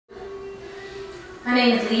My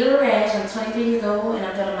name is Leah Rouege. I'm 23 years old and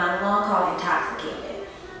I'm doing a monologue called Intoxicated.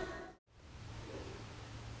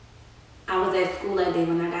 I was at school that day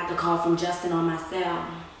when I got the call from Justin on my cell.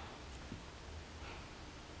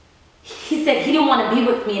 He said he didn't want to be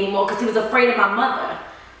with me anymore because he was afraid of my mother.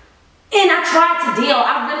 And I tried to deal,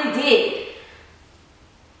 I really did.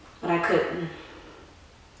 But I couldn't.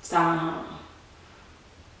 So I went home.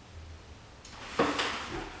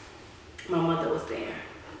 My mother was there.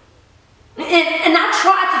 And I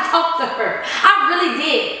tried to talk to her. I really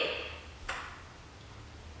did.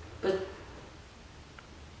 But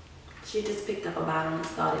she just picked up a bottle and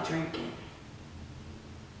started drinking.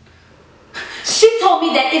 She told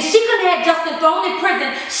me that if she couldn't have Justin thrown in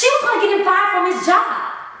prison, she was going to get him fired from his job.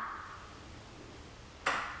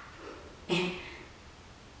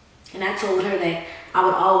 And I told her that I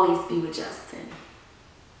would always be with Justin.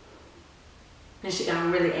 And she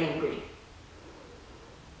got really angry.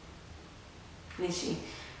 And then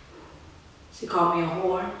she called me a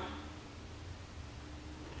whore.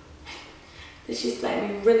 Then she slapped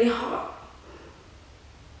me really hard.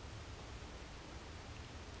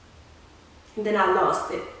 And then I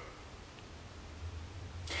lost it.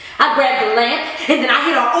 I grabbed the lamp and then I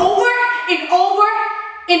hit her over and over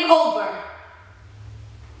and over.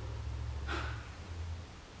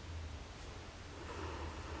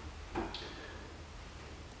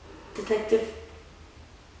 Detective,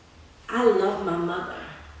 I love my mother.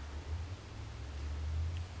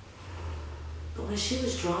 But when she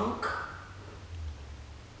was drunk,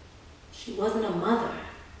 she wasn't a mother.